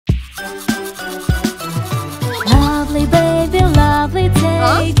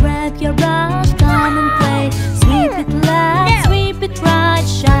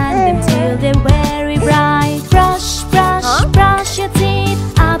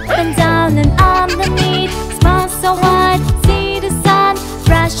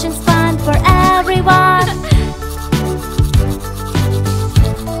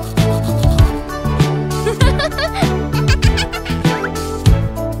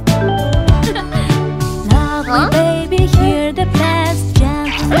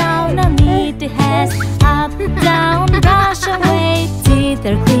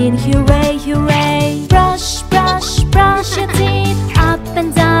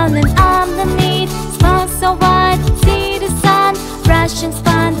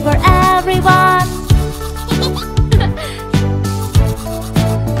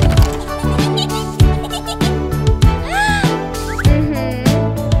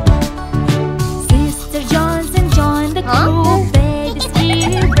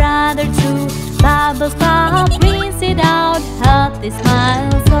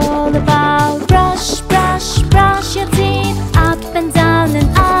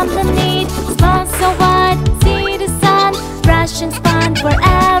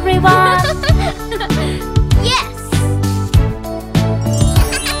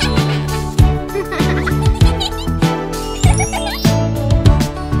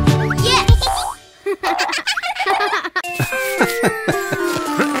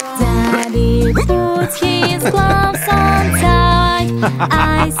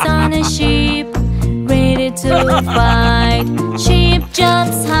Eyes on a sheep, ready to fight. Sheep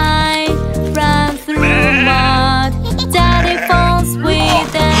jumps high, runs through mud. Daddy falls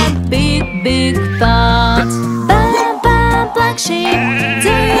with a big thud. Bam, bam, black sheep, do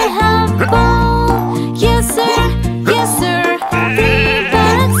you have a ball? Yes sir, yes sir, 3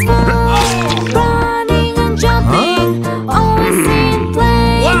 bags full. Running and jumping, always in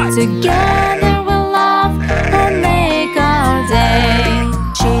play. Together we'll laugh and make our day.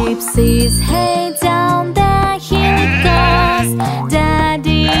 Sheep sees hay down the hill it goes.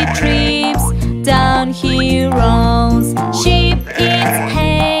 Daddy trips, down he rolls. Sheep eats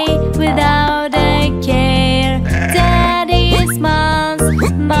hay without a care. Daddy smiles,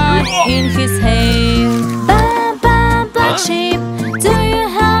 mud in his hair. Bam, bam, black sheep, do you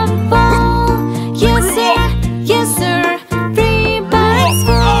have a ball? Yes sir, yes sir, 3 bags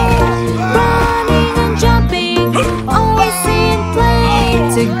full. Running and jumping, always in play.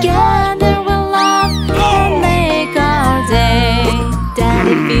 Together we'll laugh and make our day.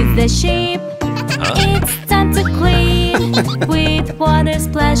 Daddy feeds the sheep, it's time to clean. With water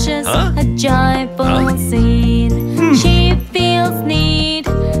splashes, a joyful scene. Sheep feels neat,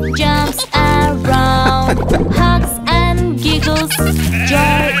 jumps around, hugs and giggles,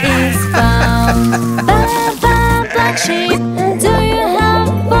 joy is found. Bam, bam, black sheep, do you have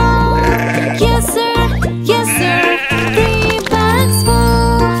a ball? Yes sir, yes sir, 3 bags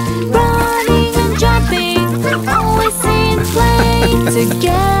full. Running and jumping, always in play.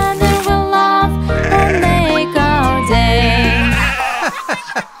 Together we'll laugh and make our day.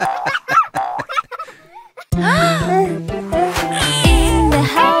 In the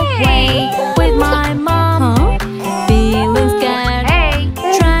hallway with my mom, feeling scared,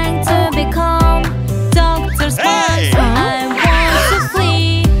 trying to be calm. Doctor smiles, I want to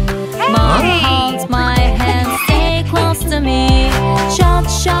flee. Mom holds my hand, stay close to me. Shot,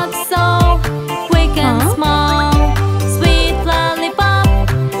 shot, so quick and small. Sweet lollipop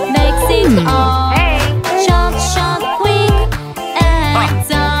makes it all. Shot, shot, quick and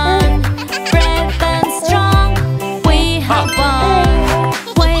done. Brave and strong, we have won.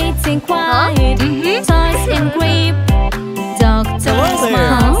 Waiting quiet, toys in grip. Doctor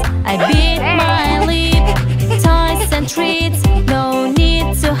smiles, I bit my lip. Toys and treats, no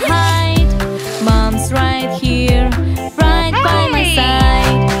need to hide. Mom's right here, right by my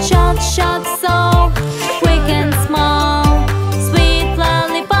side. Shot, shot, so quick and small. Sweet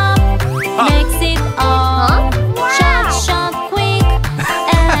lollipop makes it all. Shot, shot, quick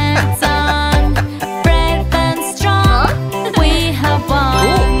and done. Brave and strong, we have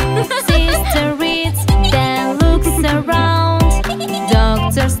won. Sister reads, then looks around.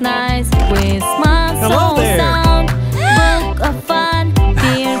 Doctor's nice with smiles Hello so there. sound. Book of fun,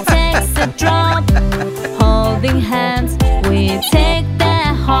 here takes a drop. Holding hands, we take the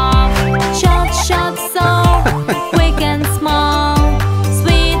hop. Shot, shot, so quick and small.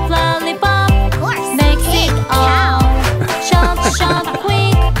 Sweet lollipop makes it all. Shot, shot,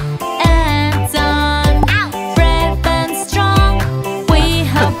 quick and done. Brave and strong, we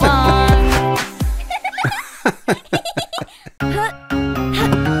have won.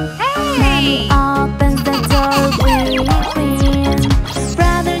 All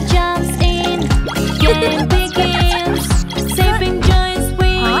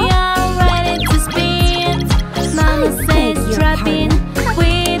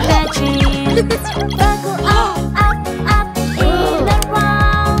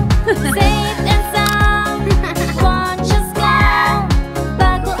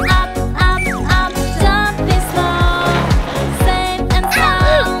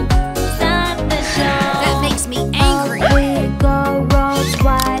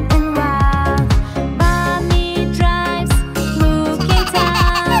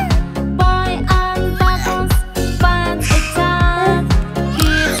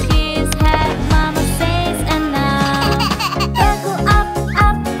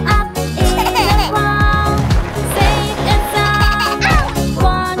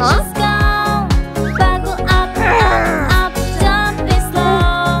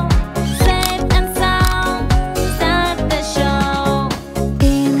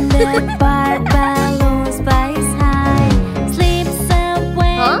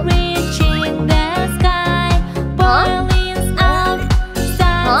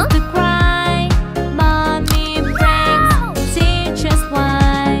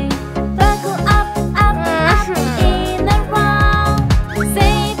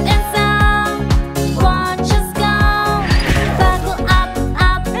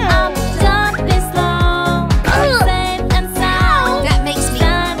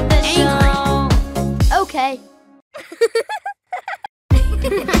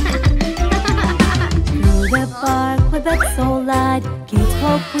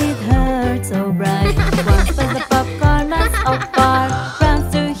up with her so bright. Once but the popcorn mass of bar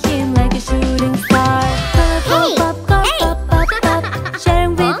runs to him like a shooting star. Colorful popcorn, pop, pop, pop.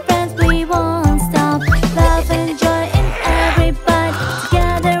 Sharing with friends, we won't stop. Love and joy in every bite.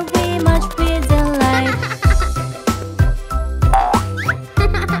 Together we march with delight.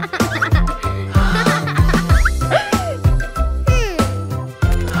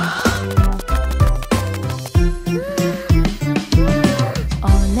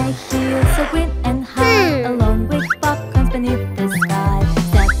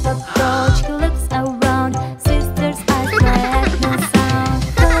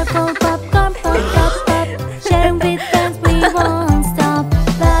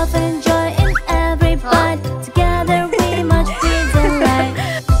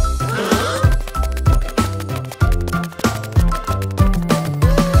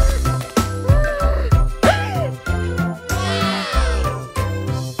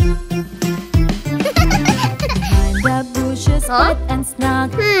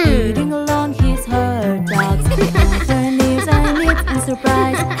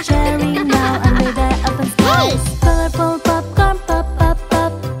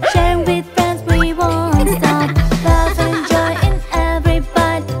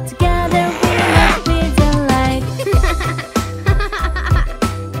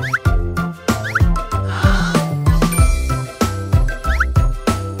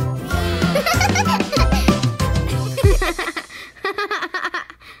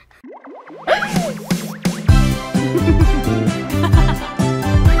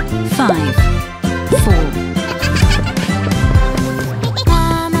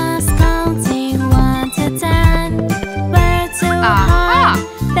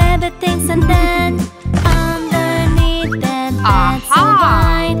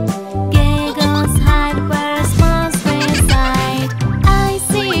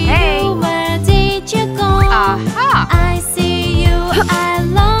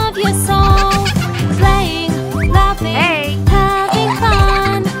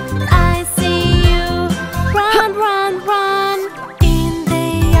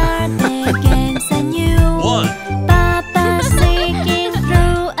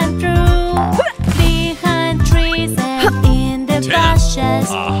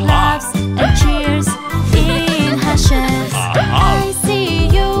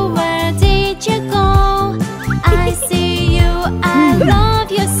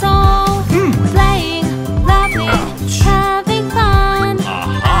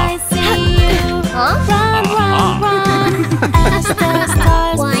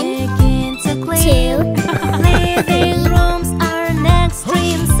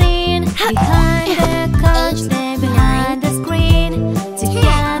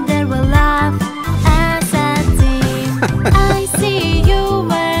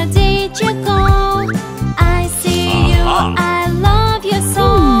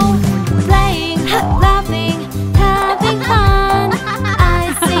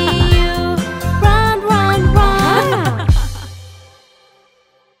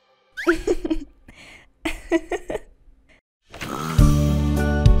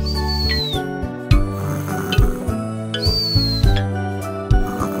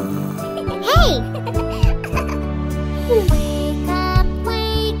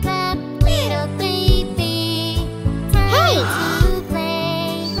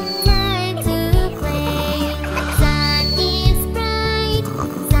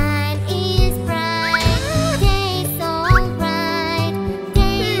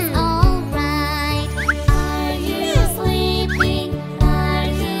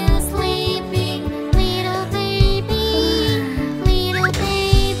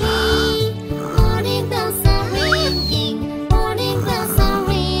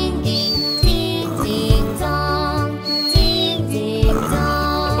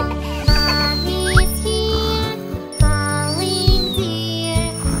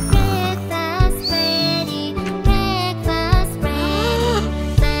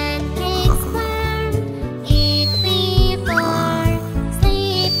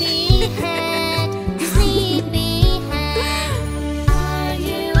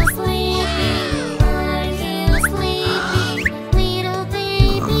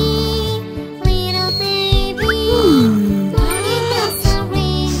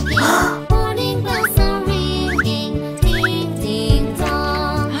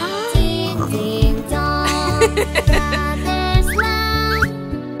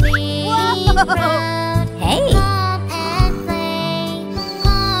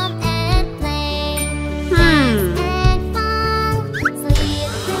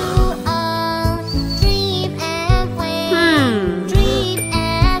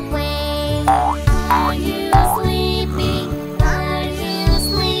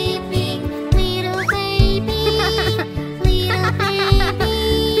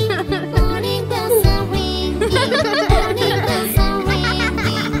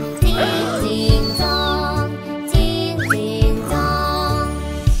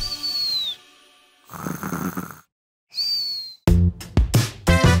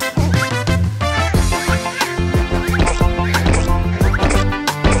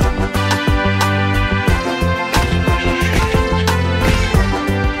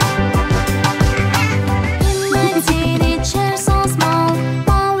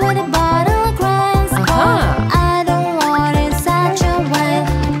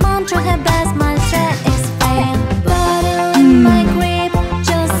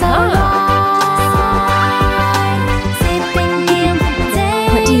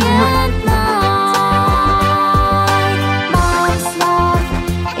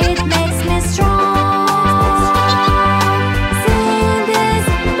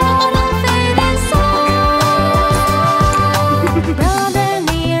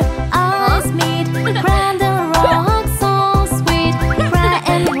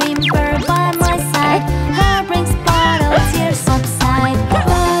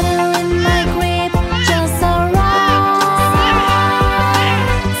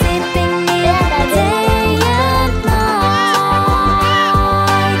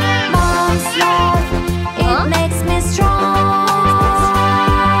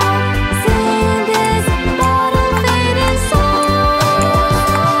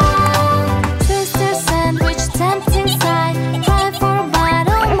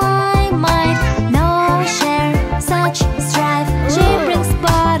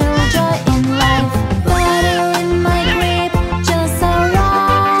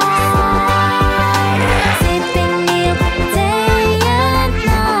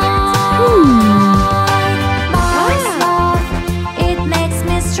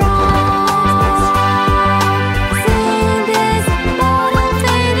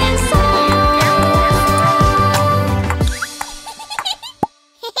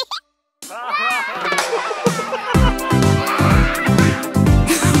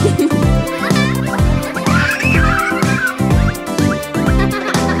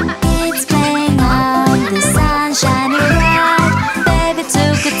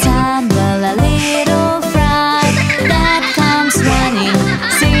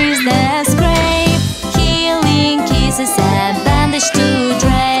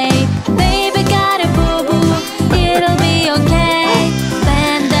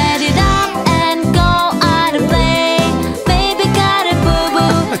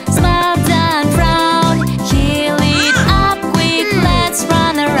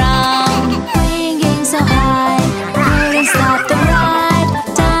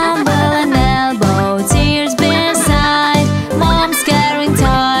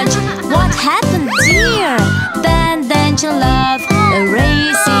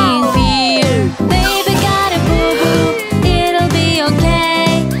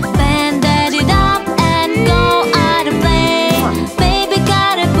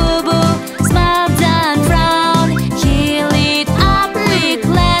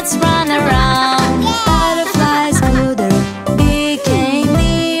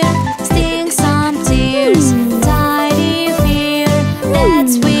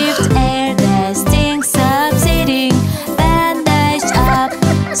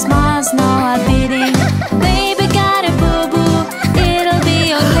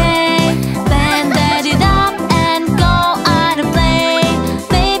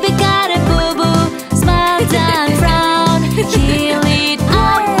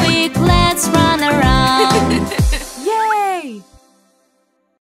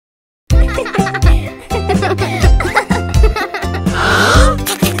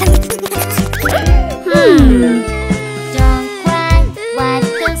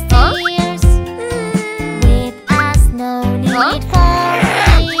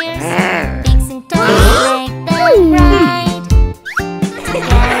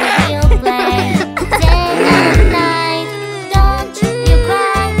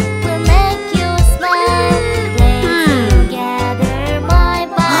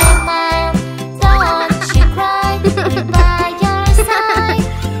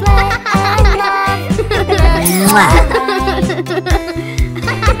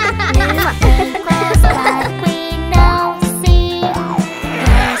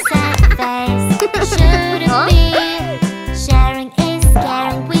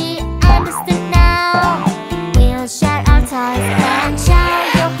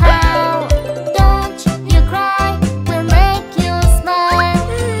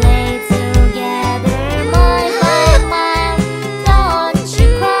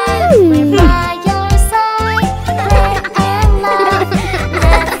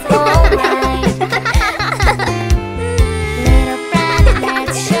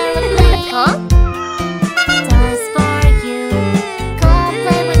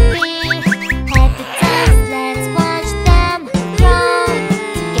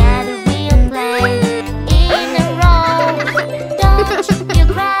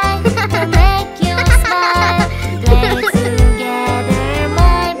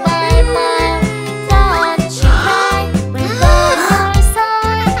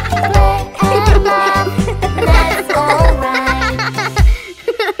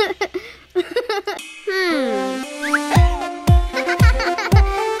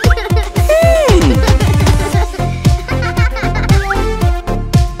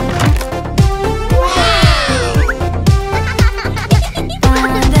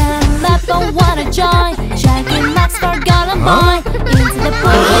 what a joy! Shaggy Max forgotten boy. Into the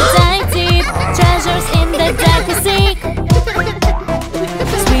pool we dive deep. Treasures in the dark sea.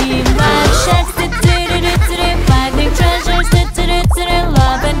 Swim like sharks, finding treasures,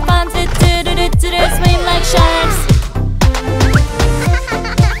 love and fun, swim like sharks.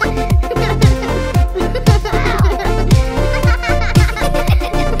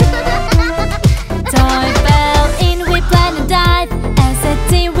 Toy fell in, we plan to dive. As a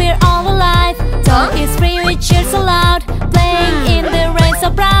team we're all alive. Talk is free, we cheer so loud. Playing in the rain so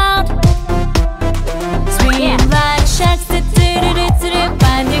proud. Swim like sharks,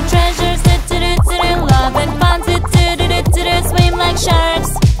 finding treasures, love and fun, swim like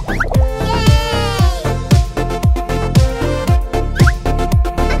sharks.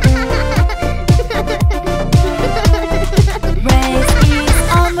 Race is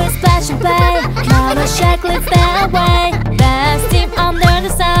always splash and play. Not a shark, let's stay away. Best team under the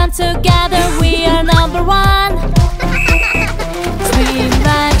sun. Together we are number one. Swim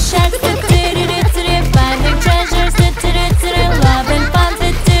like sharks, finding treasures, love and fun,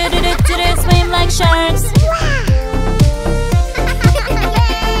 swim like sharks.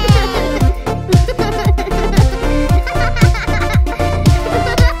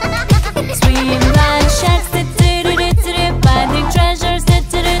 Swim like sharks, finding treasures,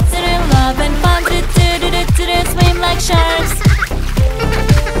 love and fun, swim like sharks.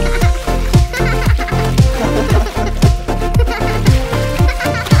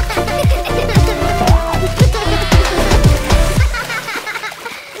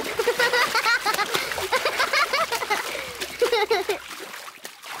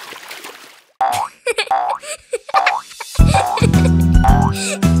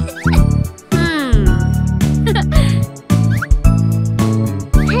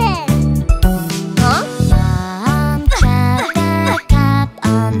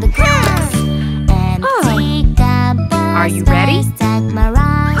 Are you ready?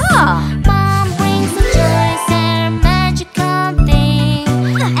 Mom brings the joys, her magical thing.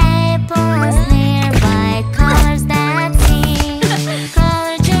 Apples nearby, colors that sing.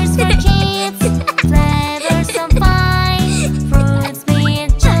 Color jars for kids, flavors so fine. Fruits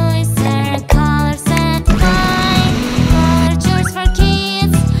with joys, her colors that fine. Color jars for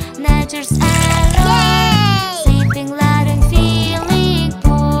kids, nature's alone. Sipping loud and feeling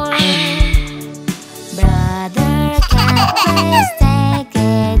poor. Brother cat, please take a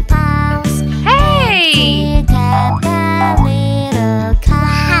pause. Hey! Teacup and little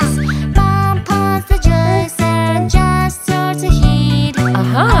cows. Mom pours the juicer just to heat.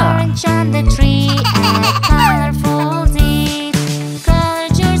 Orange on the tree and colorful deed. Color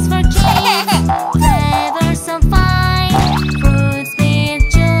juice for kids, flavors so fine. Fruits with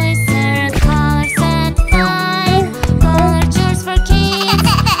juicer, colors and fine. Color juice for kids,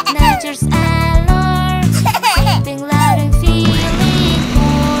 nature's allure. Sipping loud and feeling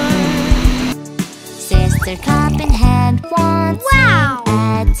poor. Sister cup in hand wants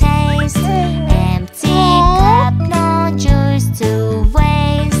a taste. Empty cup, no juice to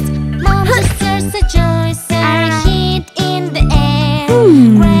waste. Mom just stirs the juicer, heat in the air.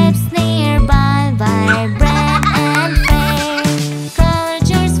 Grapes nearby, vibrant and fair. Color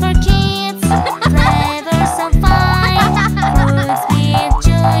juice for kids, flavors so fine. Fruits with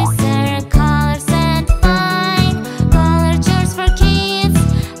juicer, colors and fine. Color juice for kids,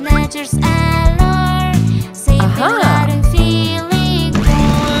 nature's allure. Sipping loud and feeling poor.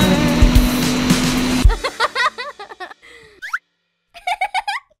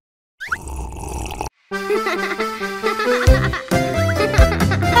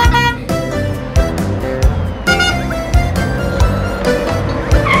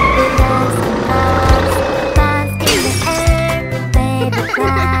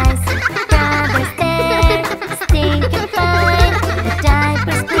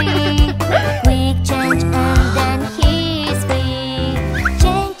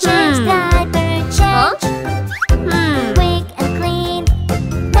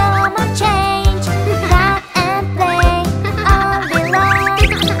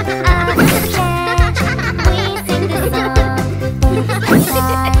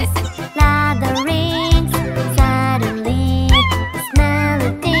 Ladder rings, suddenly this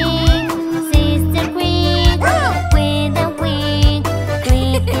melody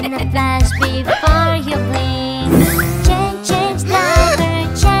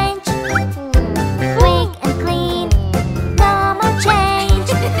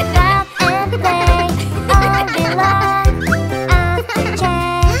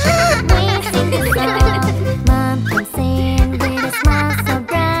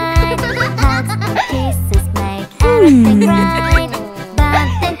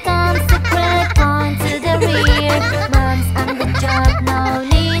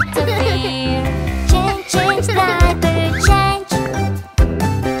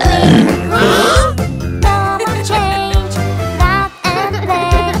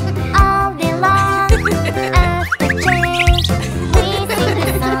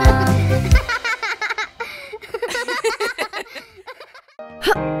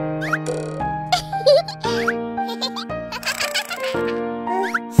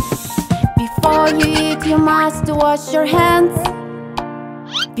you eat, you must wash your hands.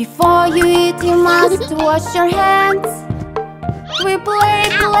 Before you eat, you must wash your hands. We play,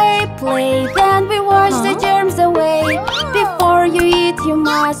 play, play, then we wash the germs away. Before you eat, you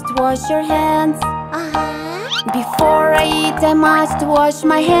must wash your hands. Before I eat, I must wash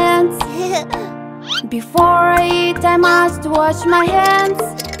my hands. Before I eat, I must wash my hands.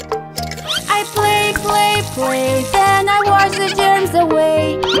 I play, play, play, then I wash the germs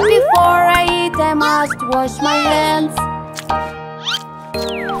away. Before I eat, I must wash my hands.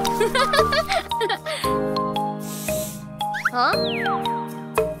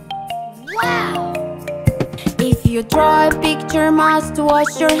 Wow! If you draw a picture, must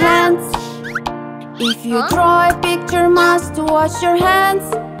wash your hands. If you draw a picture, must wash your hands.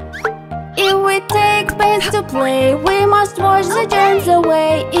 If we take pains to play, we must wash the germs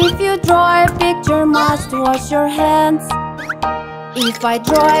away. If you draw a picture, must wash your hands. If I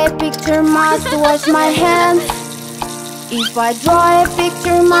draw a picture, must wash my hands. If I draw a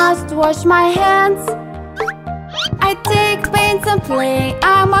picture, must wash my hands. I take pains and play,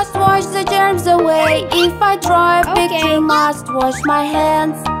 I must wash the germs away. If I draw a picture, must wash my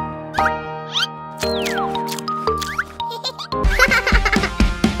hands.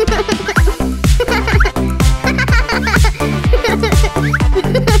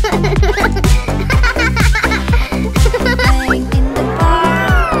 Playing in the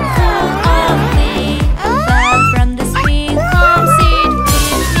park, full of glee. Fell from the swing, come sit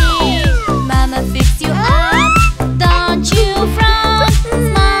with me. Mama fix you up, don't you frown.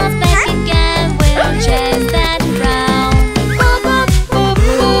 Small back again, we'll chase that frown. Boo boo boo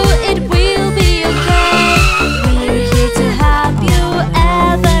boo, it will be okay. We're here to help you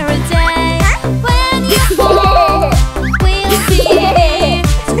every day. When you fall, we'll be here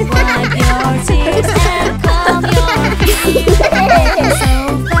to wipe your tears and calm your fear. Walking so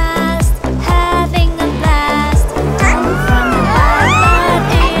fast, having a blast. Come from the back,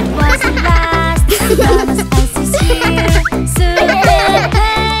 but it wasn't last. Mama's ice is here, soothe the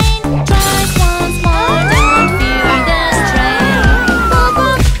pain. Try it once more, don't fear the strain. Boo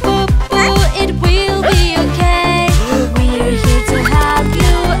boo boo boo, it will be okay. We're here to help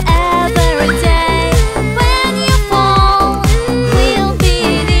you every day. When you fall, we'll be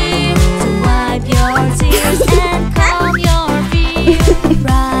there to wipe your tears and calm your fear.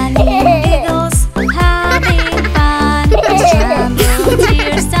 Running giggles, having fun. Tremble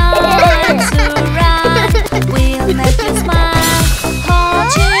tears, time to run. We'll make you smile, hold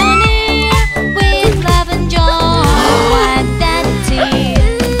you near. With love and joy, wipe that tear.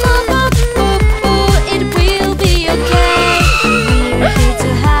 Boo boo boo boo, it will be okay. We're here to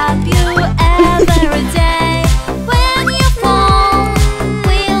help you every day. When you fall,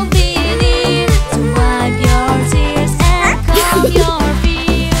 we'll be there to wipe your tears and calm your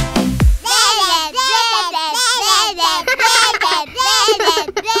fear.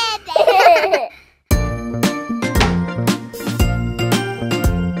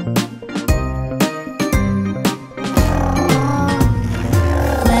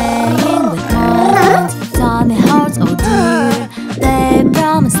 Playing with coins, Tommy hearts, oh dear. They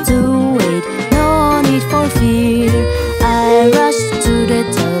promised to wait, no need for fear. I rushed to the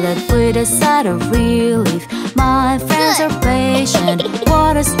toilet with a sigh of relief. My friends are patient,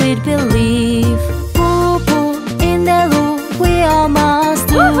 what a sweet belief. Poo poo in the loo, we all must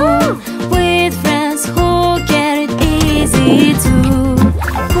do. With friends who get it easy too.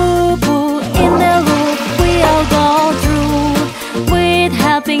 Poo poo in the loo, we all go through. With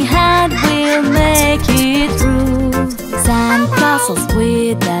helping hand, we'll make it through. Sandcastles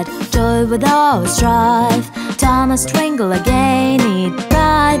with that joy without strife. Thomas Twinkle again, need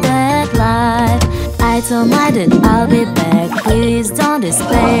private life. I told my dad I'll be back, please don't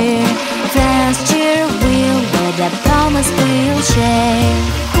despair. Friends cheer, we'll wait, that promise we'll share.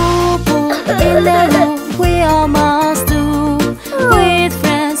 Poo poo in the loo, we all must do. With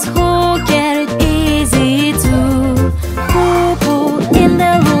friends who get it easy too. Poo poo in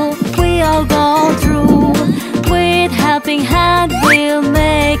the loo, we all go through. With helping hand, we'll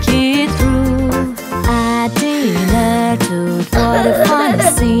make it through. At dinner, too, what a fun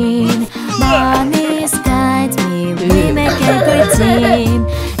scene. Mommy's guides me, we make a great team.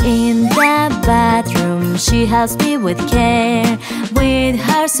 In the bathroom, she helps me with care. With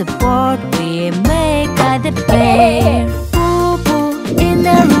her support, we make quite the pair. Poo poo in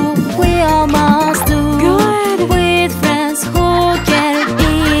the room, we all must do. With friends who get it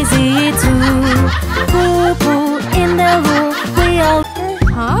easy too. Poo poo in the room, we all.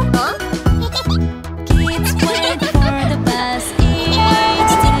 Kids wait for the bus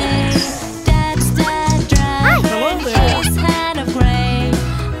each day. That's the driver, his head of gray.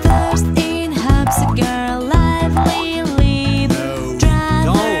 First in her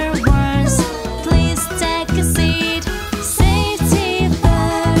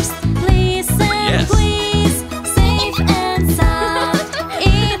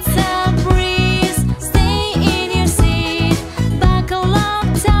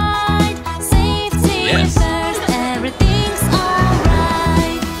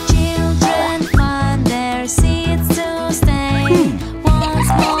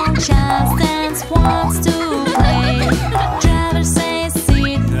wants to play. Driver says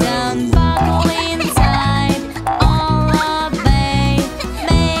sit down, buckle inside. All obey,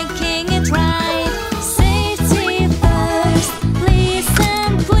 making it right. Safety first,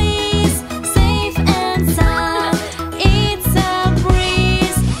 listen please. Safe and sound, it's a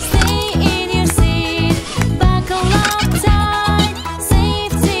breeze. Stay in your seat, buckle up tight.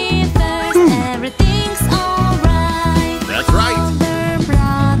 Safety first, everything's alright. That's right.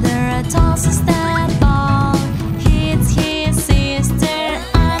 Brother tosses that ball, hits his sister,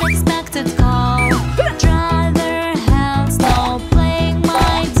 unexpected call. Driver helps, no playing,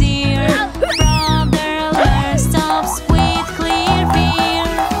 my dear. Brother stops with clear fear.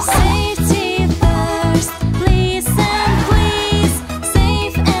 Safety first, listen please.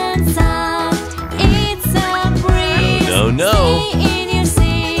 Safe and sound, it's a breeze. No, no. Stay in your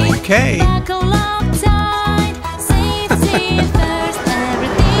seat. Okay. Buckle up tight. Safety first,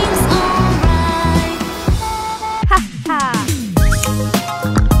 everything's alright.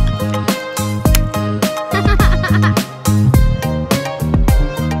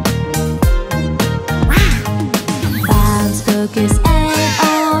 Buns, cookies, and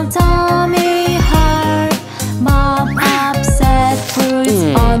old Tommy heart. Mom upset, fruits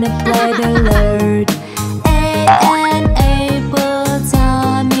on a plate alert. An apple,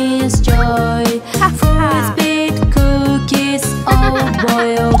 Tommy's joy. Fruits, big cookies, oh boy,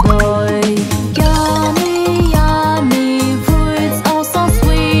 oh boy. Yummy, yummy, fruits oh so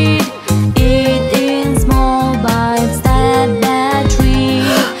sweet. Eat in small bites that bad treat.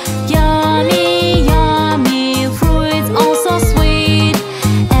 Yummy, yummy, fruits oh so sweet.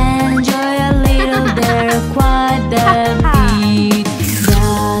 Enjoy a little there, quite the beat.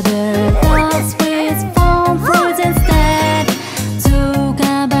 Brother thought sweets from fruits instead. Took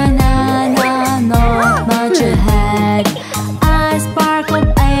a banana, not much ahead. I sparkled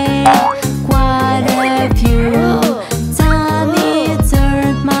quite a few. Tommy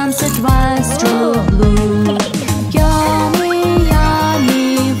turned mom's advice true blue. Yummy,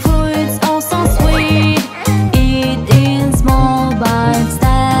 yummy, fruits oh so sweet. Eat in small bites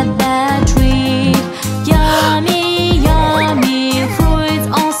that bad treat. Yummy, yummy, fruits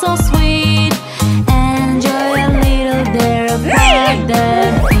oh so sweet. Enjoy a little there, quite the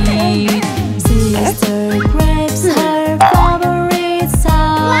beat. Sister grapes her favorite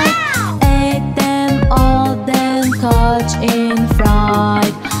side. Ate them all, then caught in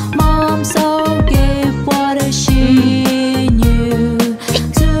fried. Mom so gave what she knew.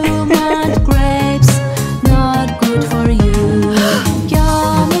 Too much grapes, not good for you.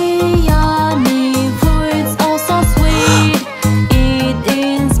 Yummy, yummy, fruits oh so sweet. Eat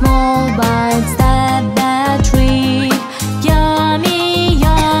in small bites that bad treat. Yummy,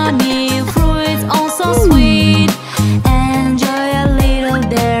 yummy, fruits oh so sweet. Enjoy a little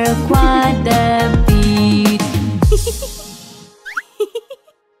there, quite the beat.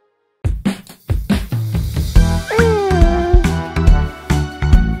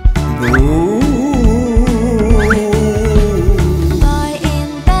 Boy in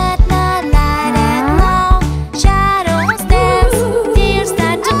bed, not light and long. Shadows dance, tears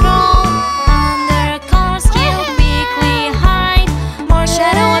start to grow. Under covers he'll quickly hide. More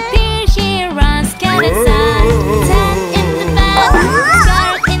shadow appear, he runs, get inside. Ten in the bed,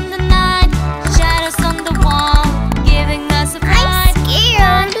 scared in the night. Shadows on the wall, giving us a fright.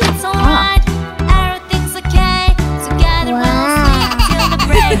 But it's alright, everything's okay. Together we'll sleep till the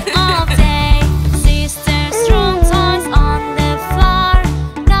break of day. Sisters strong toys on the floor.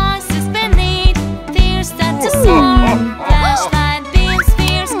 Noises beneath, fears start to soar. Flashlight beams,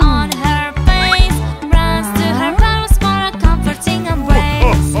 fears on her face. Runs to her parents for a comforting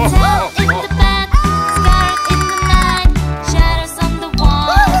embrace. Ten in the bed, scared in the night. Shadows on the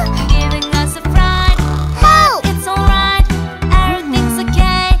wall, giving us a fright. But it's alright, everything's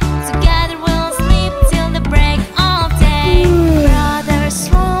okay. Together we'll sleep till the break of day. Brothers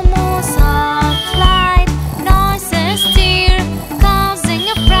room was soft light. Noises stir, causing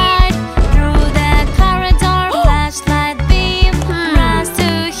a fright. Through the corridor, flashlight beam runs to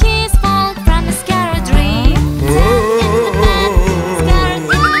his fault from a scary dream. Ten in the bed, scared in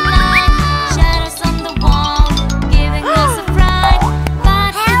the night. Shadows on the wall, giving us a fright.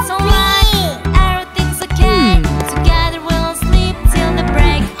 But it's alright, everything's okay. Together we'll sleep till the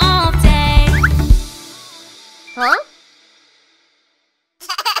break of day. Huh?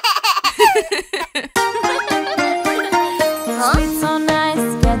 Sweet so nice,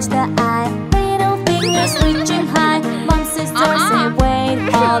 catch the eye. Little fingers reaching high. Mom, sister say wait.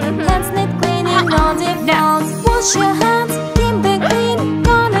 All the hands need cleaning, no default. Wash your hands, keep them clean.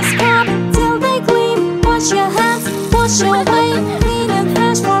 Gonna scrub till they clean. Wash your hands, wash your way. Clean and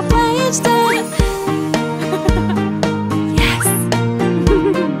fresh for play each day.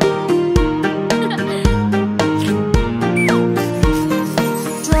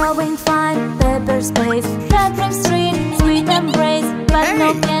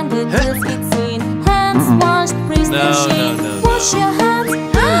 when the wheels get seen. Hands washed, pristine sheen. Wash your hands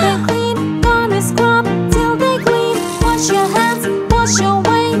and they clean. Gonna scrub till they clean. Wash your hands, wash your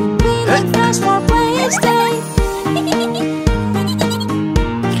way. Clean and fresh for play each day.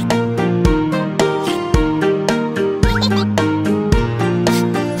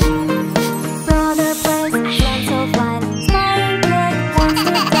 Brother plays games so fine. Smiling great, wants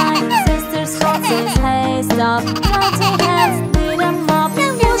to dine. Sisters says, hey stop. Dirty hands, clean them up.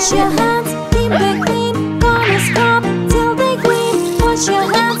 Wash your hands, keep them clean. Gonna scrub till they clean. Wash your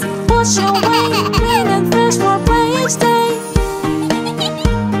hands, wash your way. Clean and fresh for play each day.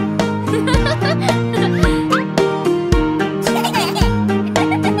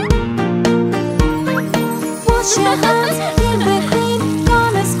 Wash your hands, keep them clean.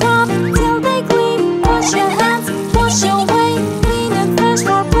 Gonna scrub till they clean. Wash your hands, wash your way. Clean and fresh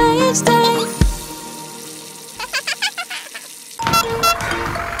for play each day.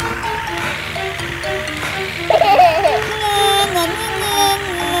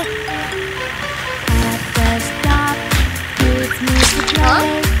 At the stop, kids need to play.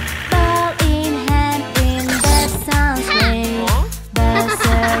 Ball in hand in the sun's way. Bus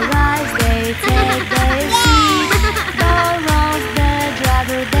arrives, they take their seat. Ball rolls, the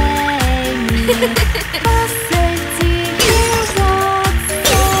driver they meet. Bus safety, here's what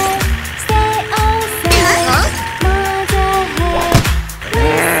say. Stay on safe, mind ahead.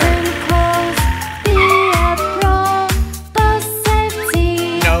 Listen close, be a pro. Bus safety.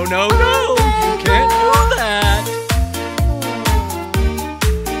 No, no, no! You can't do that!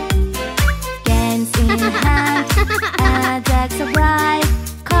 Games in hand, and decks are bright.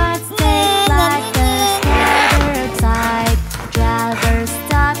 Cards take like the scattered tide. Driver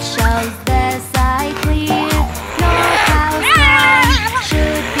stop shows the side clear. No house time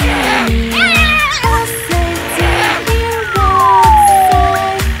should be near. Bus safety, hear what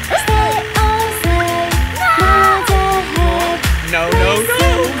say. Stay on safe, mind ahead. No, no, no!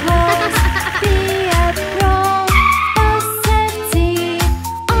 Close, be a pro. Bus safety.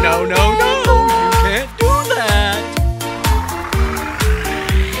 No, no, no! You can't do that!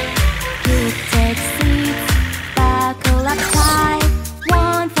 Kids take seats, buckle up tight.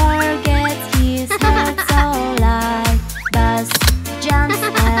 Won't forget his heart so light. Bus jumps a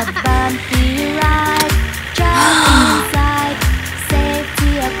bumpy ride. Jump inside,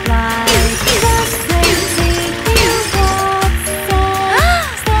 safety applied. Bus safety, hear what say.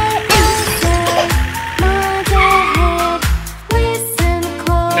 Stay on safe, mind ahead. Listen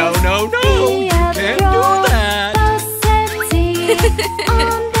close. No, no, no! Be You a can't pro. do that! Bus safety on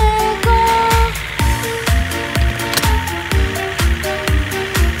the go.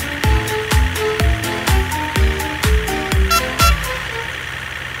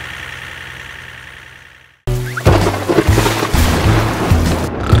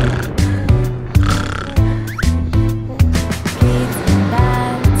 Kids in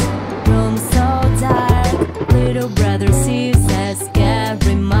bed, room so dark. Little brother sees a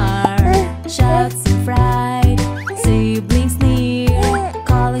scary mark. Shouts in fright, siblings near.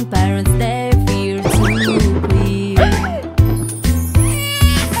 Calling parents, they fear to clear.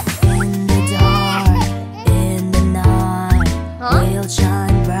 In the dark, in the night, we'll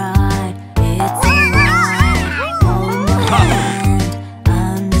shine bright. It's alright. Hold my hand,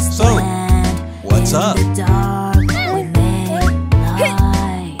 understand. what's up? In the dark, we make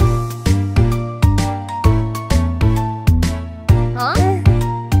light.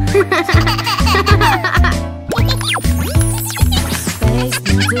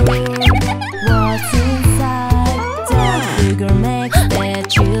 Basement door, what's inside? Dark figure makes the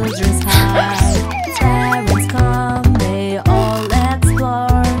children's hide. Parents come, they all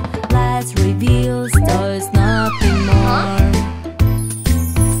explore. Lights reveals toys, nothing more.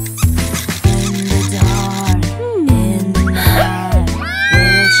 In the dark, in the night,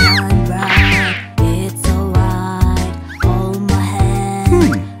 we'll shine bright. It's alright. Hold my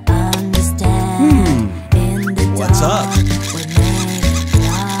hand, understand. In the What's up? dark, we make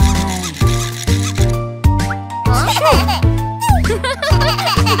light.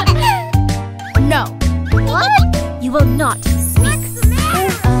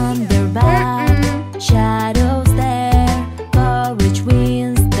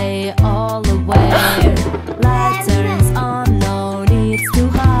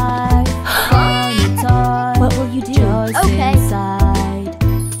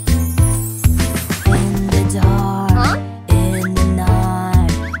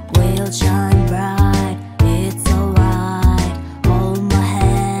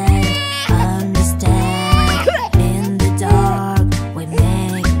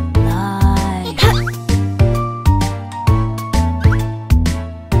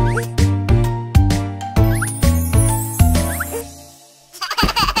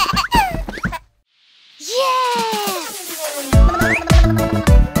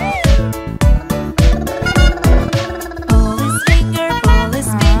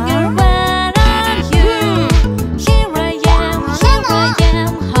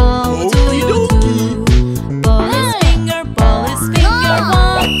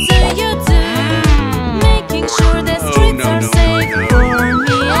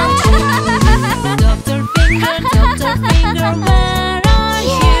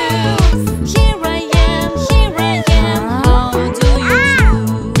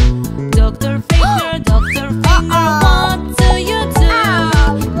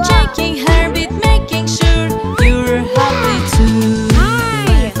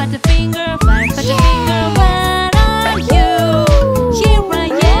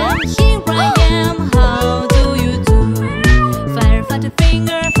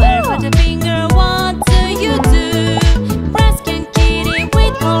 Fire Butterfinger, what do you do? Rescue kitty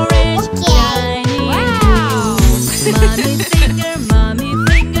with courage, shining blue. Mommy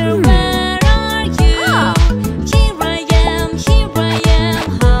finger, where are you? Here I am,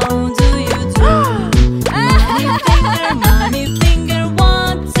 how do you do? Mommy finger,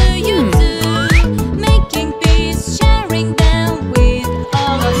 what do you do? Making peace, sharing them with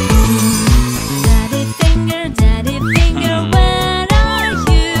all of you. Daddy finger, where are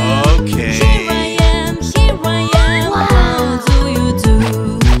you? Okay.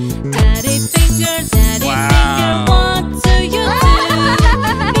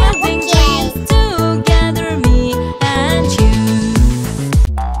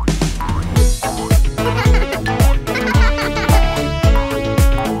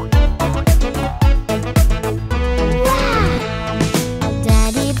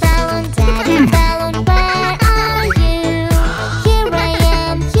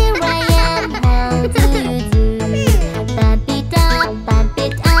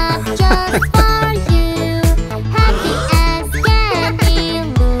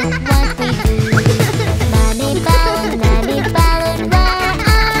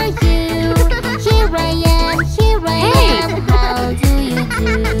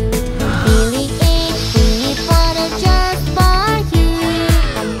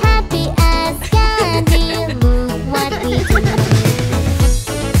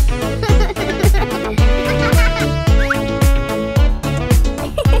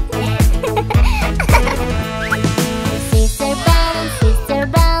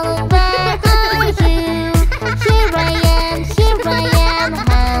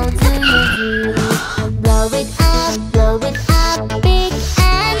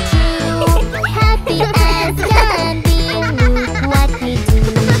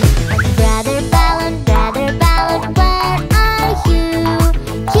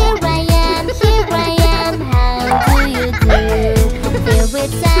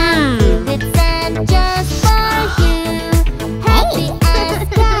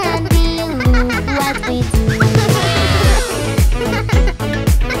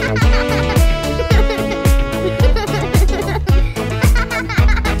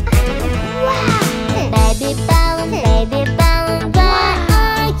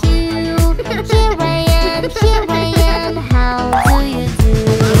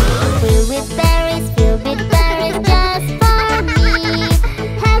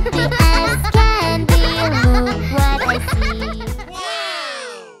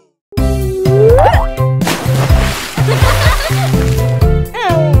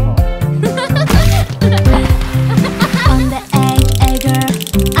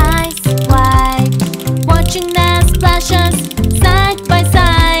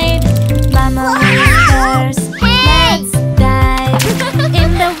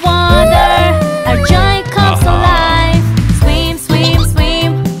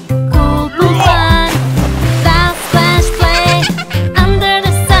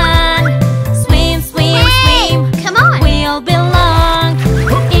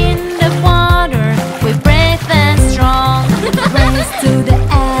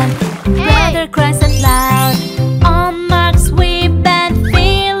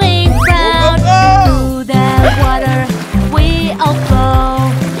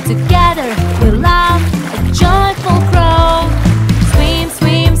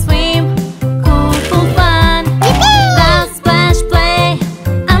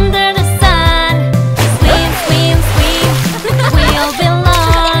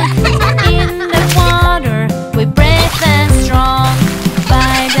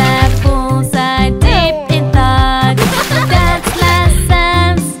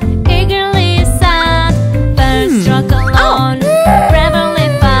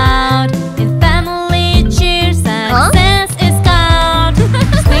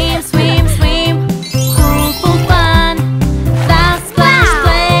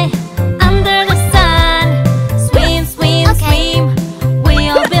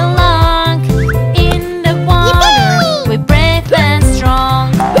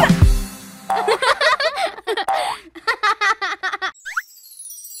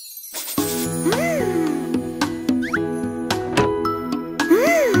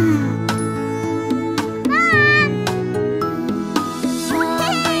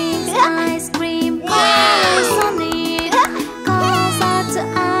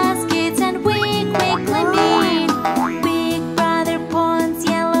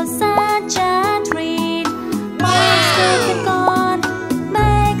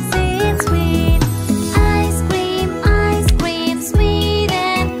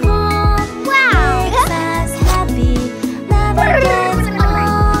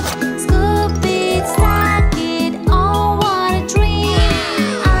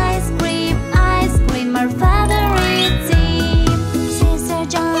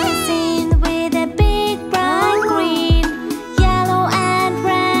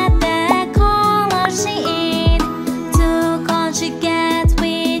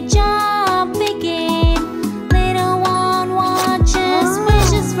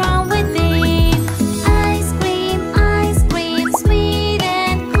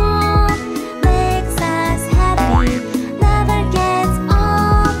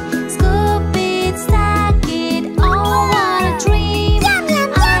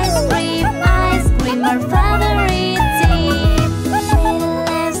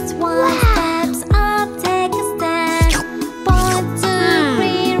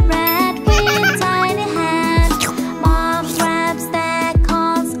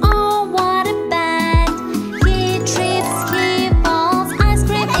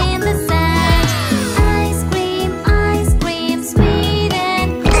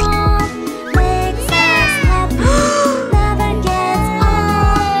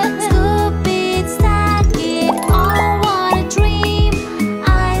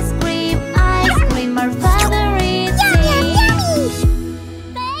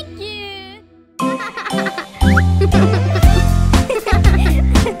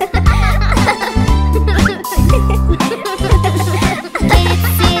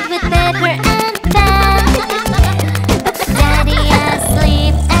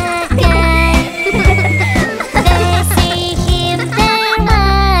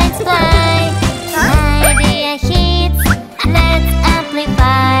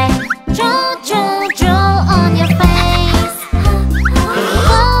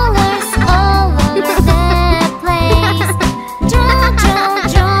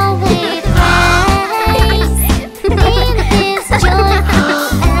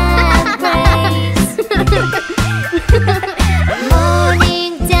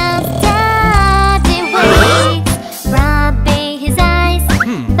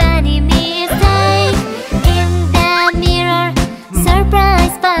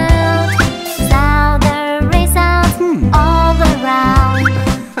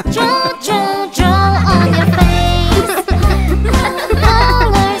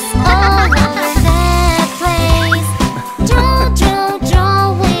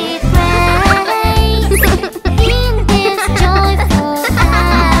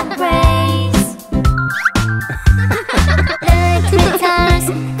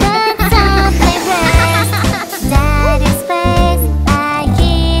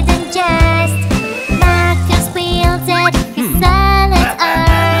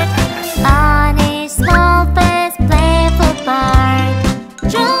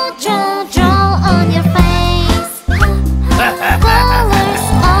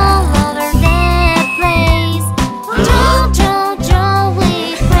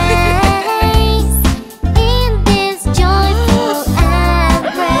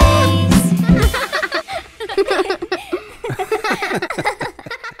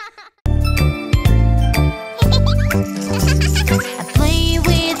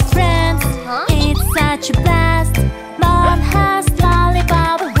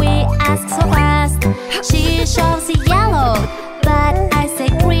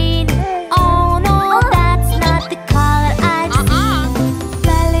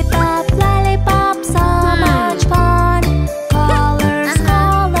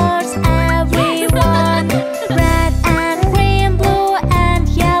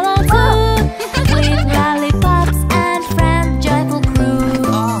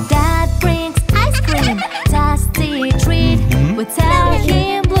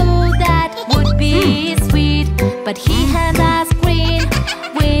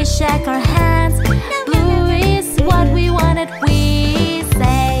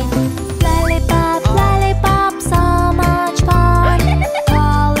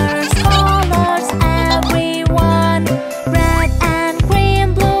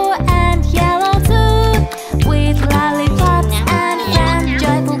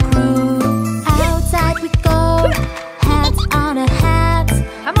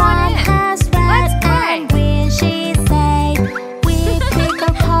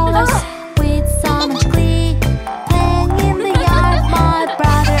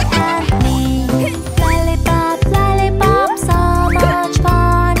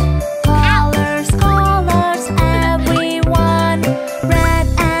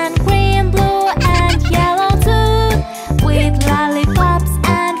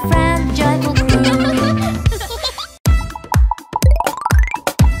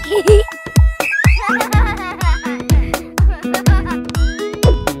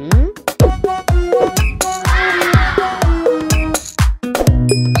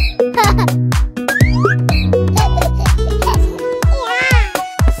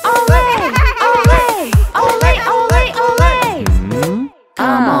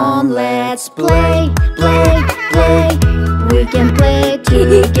 let's play, play, play. We can play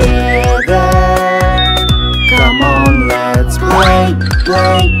together. Come on, let's play,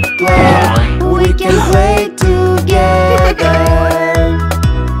 play, play. We can play together.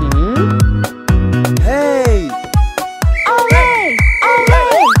 Hey! Olé, olé,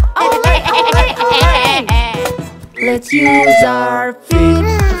 olé, olé, olé. Let's use our feet,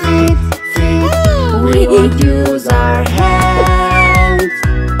 feet, feet. We won't use our hands.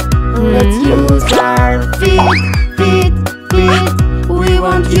 Let's use our feet, feet, feet. We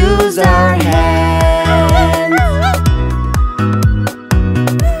won't use our hands.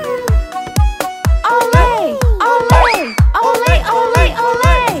 Olé, olé, olé, olé,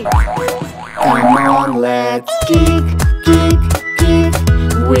 olé. Come on, let's kick, kick, kick.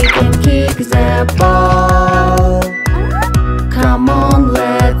 We can kick the ball. Come on,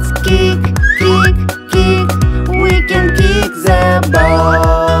 let's kick, kick, kick. We can kick the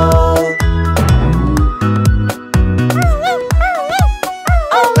ball.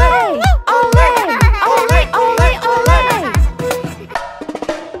 Olé, olé, olé, olé, olé.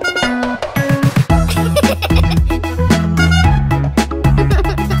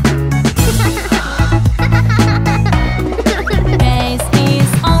 Race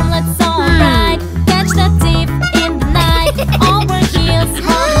is on, let's all ride. Catch the thief in the night. Over heels,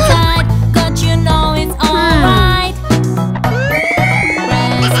 hold tight. God, you know it's alright.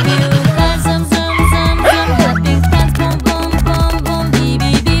 Rescue cars, zoom, zoom, zoom, zoom. Clapping hands, boom, boom, boom, boom. Beep,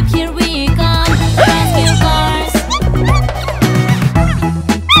 beep, beep, here we come. Rescue cars.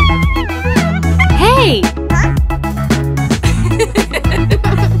 Hey!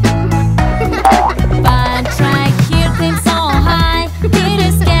 Fun track, here things so high.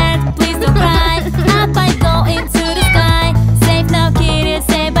 Kitty's scared, please don't cry. Up I go into the sky. Safe now, kitty,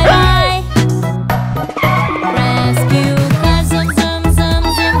 say bye-bye. Rescue cars, zoom, zoom, zoom,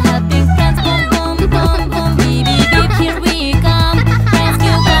 zoom. Helping friends, boom, boom, boom, boom. Beep, beep, beep, here we come.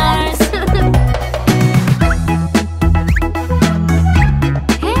 Rescue cars.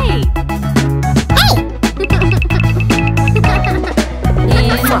 Hey!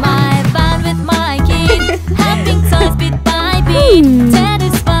 In my van with my kid, helping toys bit by bit.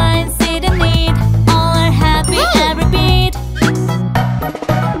 Teddy's fine, see the need. All are happy every beat.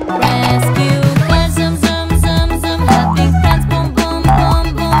 Rescue cars, zoom, zoom, zoom, zoom. Helping friends, boom, boom, boom,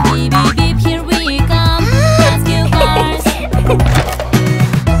 boom. Beep, beep, beep, here we come. Rescue cars.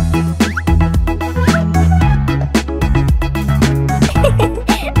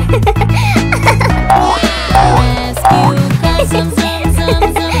 Rescue cars, zoom, zoom, zoom,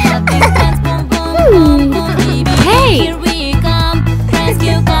 zoom. Helping friends, boom, boom, boom, boom. Beep, beep, beep, here we come.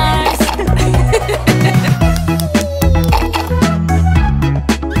 Rescue cars.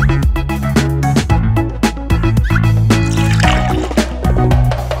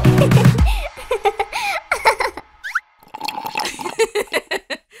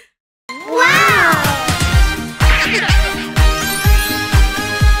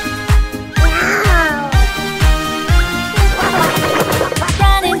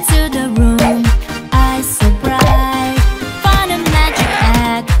 Run into the room, eyes so bright. Find a magic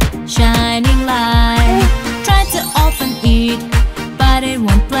egg, shining light. Try to open it, but it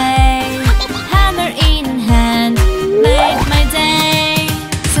won't play. Hammer in hand, made my day.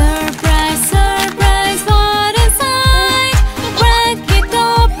 Surprise, surprise, what inside? Crack it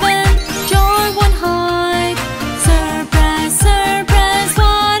open, joy won't hide. Surprise, surprise,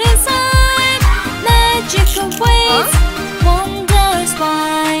 what inside? Magic awaits, wonders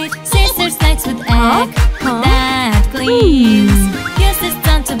wide. Scissors, knives with egg that gleams. Use this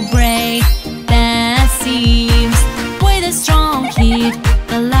stone to break the seams. With a strong heat,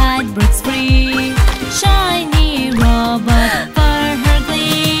 the light breaks free. Shiny robot for her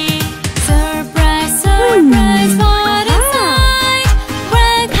glee. Surprise, surprise, what inside?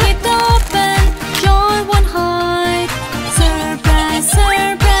 Crack it open, joy won't hide. Surprise,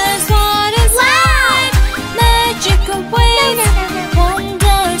 surprise, what inside? Magic awaits,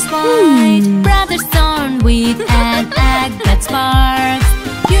 wonders wide. Brothers torn with an egg that sparks.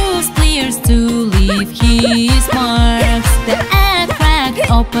 Use clears to leave his marks. The egg cracked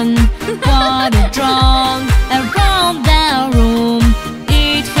open, water drawn. Around the room,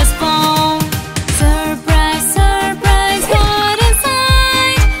 it has foam. Surprise, surprise, what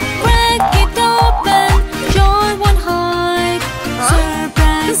inside? Crack it open, joy won't hide.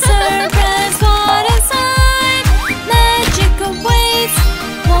 Surprise, surprise, what inside? Magic awaits,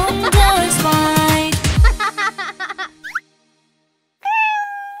 wonders wide.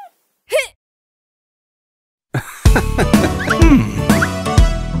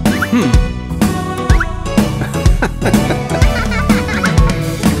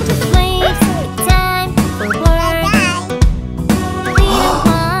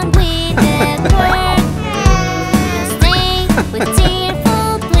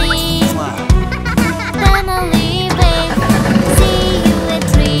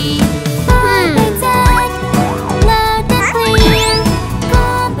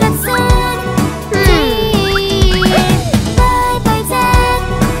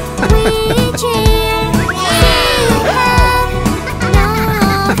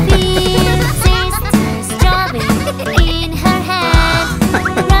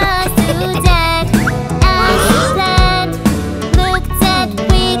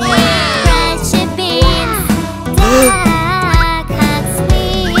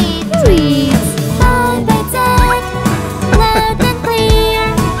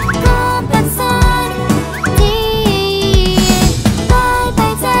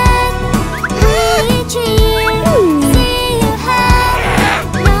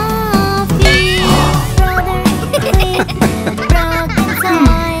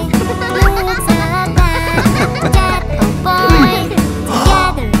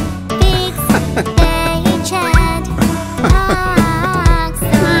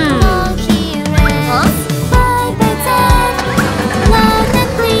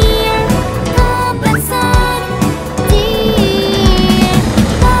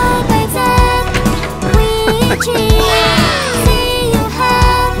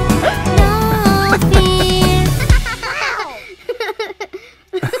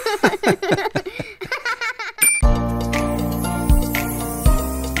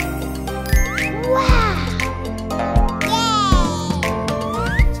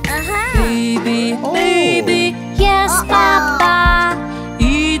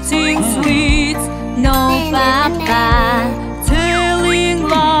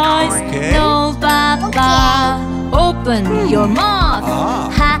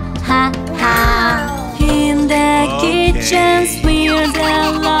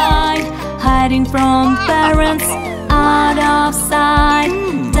 outside.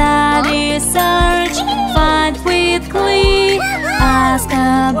 Daddy search, find with glee. Ask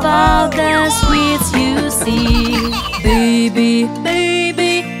about the sweets you see. Baby,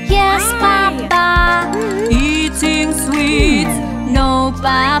 baby, yes, Papa. Eating sweets, no,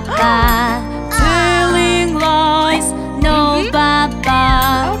 Papa. Telling lies, no, Papa.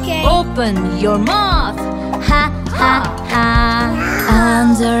 Open your mouth, ha, ha, ha.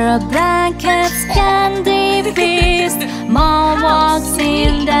 Under a blanket's candy feast, Mom walks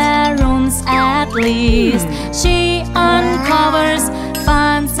in the rooms at least. She uncovers,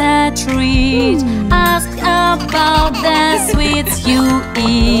 finds a treat. Ask about the sweets you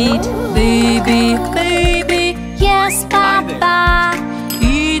eat. Baby, baby, yes, Papa.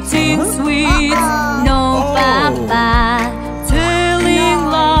 Eating sweets, no, Papa. Telling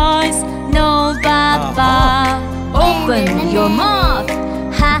lies, no, Papa. Open your mouth,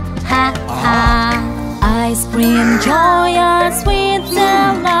 ha, ha, ha. Ice cream, joy, and sweet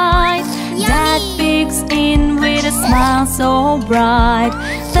delight. Dad peeks in with a smile so bright.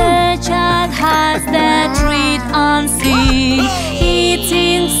 The child has the treat unseen,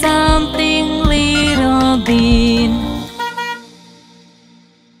 eating something little bean.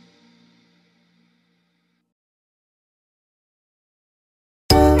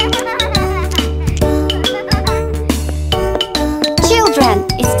 Children,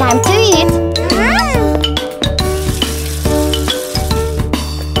 it's time to eat.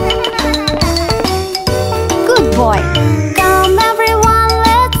 Good boy. Come everyone,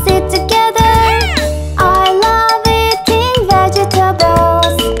 let's eat together. I love eating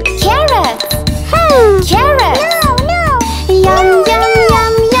vegetables. Carrots. Carrots. No. Yum, yum,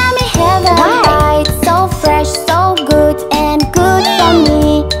 yum, yummy heaven. Why? It's so fresh, so good, and good for me.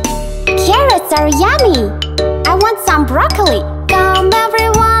 Carrots are yummy. I want some broccoli. Come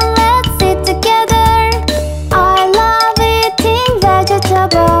everyone, let's eat together. I love eating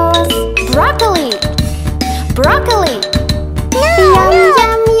vegetables. Broccoli. Broccoli. Yum,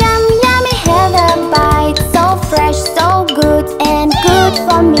 yum, yum, yummy heaven bite. So fresh, so good, and good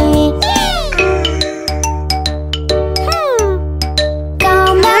for me.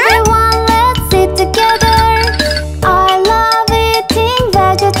 Come everyone, let's eat together. I love eating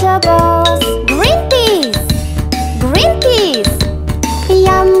vegetables. Green peas. Green peas.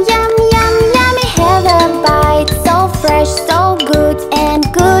 Yum, yum, yum, yummy heaven bite. So fresh, so good, and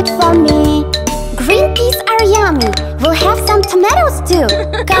good for me. Green peas are yummy. We'll have some tomatoes too.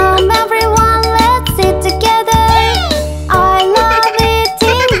 Come